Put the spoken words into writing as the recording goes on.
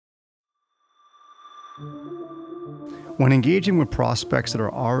When engaging with prospects that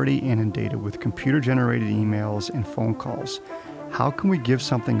are already inundated with computer-generated emails and phone calls, how can we give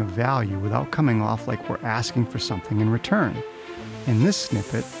something of value without coming off like we're asking for something in return? In this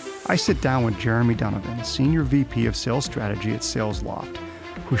snippet, I sit down with Jeremy Donovan, Senior VP of Sales Strategy at SalesLoft,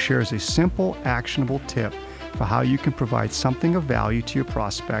 who shares a simple, actionable tip for how you can provide something of value to your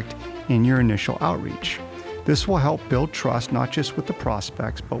prospect in your initial outreach. This will help build trust not just with the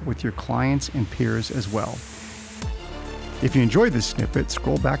prospects, but with your clients and peers as well. If you enjoyed this snippet,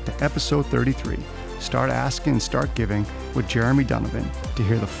 scroll back to episode 33, Start Asking and Start Giving with Jeremy Donovan to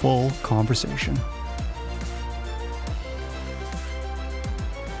hear the full conversation.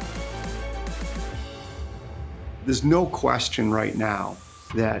 There's no question right now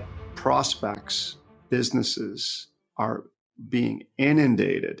that prospects, businesses are being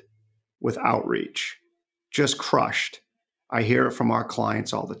inundated with outreach, just crushed. I hear it from our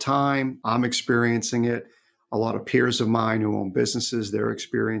clients all the time. I'm experiencing it. A lot of peers of mine who own businesses, they're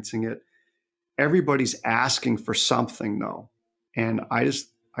experiencing it. Everybody's asking for something though. And I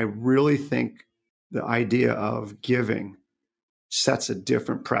really think the idea of giving sets a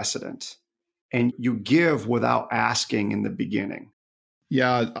different precedent. And you give without asking in the beginning.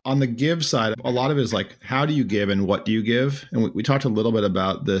 Yeah, on the give side, a lot of it is like, how do you give and what do you give? And we talked a little bit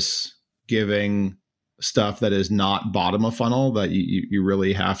about this giving stuff that is not bottom of funnel, that you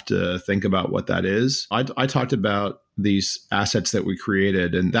really have to think about what that is. I talked about these assets that we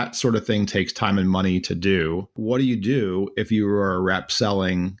created, and that sort of thing takes time and money to do. What do you do if you are a rep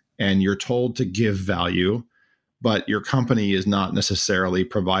selling and you're told to give value, but your company is not necessarily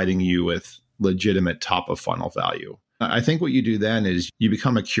providing you with legitimate top of funnel value? I think what you do then is you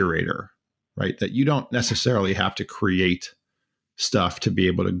become a curator, right? That you don't necessarily have to create stuff to be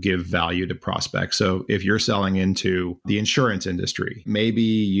able to give value to prospects. So if you're selling into the insurance industry, maybe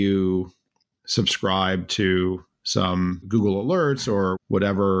you subscribe to some Google alerts or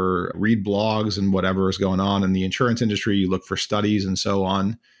whatever, read blogs and whatever is going on in the insurance industry. You look for studies and so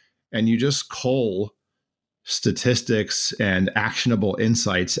on, and you just cull statistics and actionable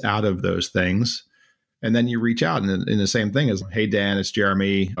insights out of those things. And then you reach out and the same thing is, hey, Dan, it's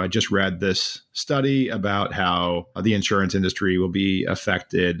Jeremy. I just read this study about how the insurance industry will be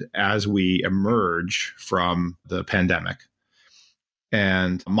affected as we emerge from the pandemic.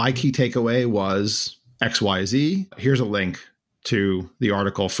 And my key takeaway was XYZ. Here's a link to the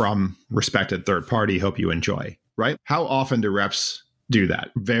article from respected third party. Hope you enjoy, right? How often do reps do that?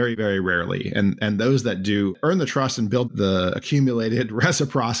 Very, very rarely. And those that do earn the trust and build the accumulated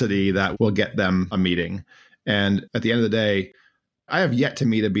reciprocity that will get them a meeting. And at the end of the day, I have yet to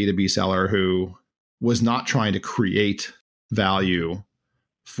meet a B2B seller who was not trying to create value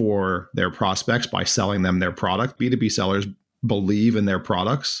for their prospects by selling them their product. B2B sellers believe in their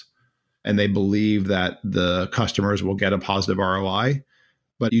products and they believe that the customers will get a positive ROI,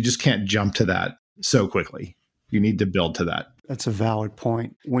 but you just can't jump to that so quickly. You need to build to that. That's a valid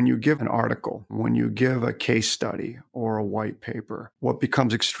point. When you give an article, when you give a case study or a white paper, what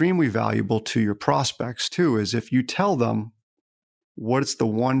becomes extremely valuable to your prospects too is if you tell them what's the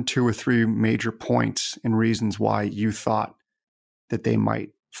 1, 2, or 3 major points and reasons why you thought that they might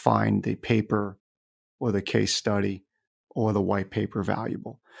find the paper or the case study or the white paper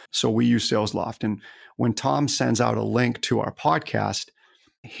valuable. So we use SalesLoft. And when Tom sends out a link to our podcast,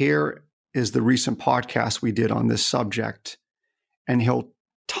 here is the recent podcast we did on this subject. And he'll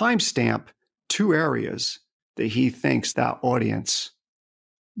timestamp 2 areas that he thinks that audience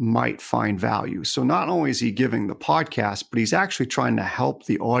might find value. So not only is he giving the podcast, but he's actually trying to help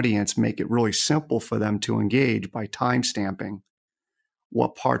the audience make it really simple for them to engage by timestamping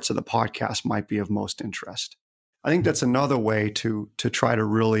what parts of the podcast might be of most interest. I think that's another way to try to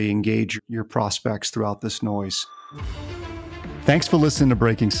really engage your prospects throughout this noise. Thanks for listening to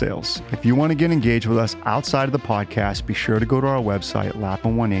Breaking Sales. If you want to get engaged with us outside of the podcast, be sure to go to our website,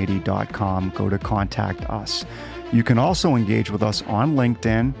 lappin180.com, go to Contact Us. You can also engage with us on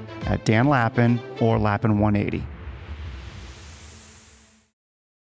LinkedIn at Dan Lappin or Lappin180.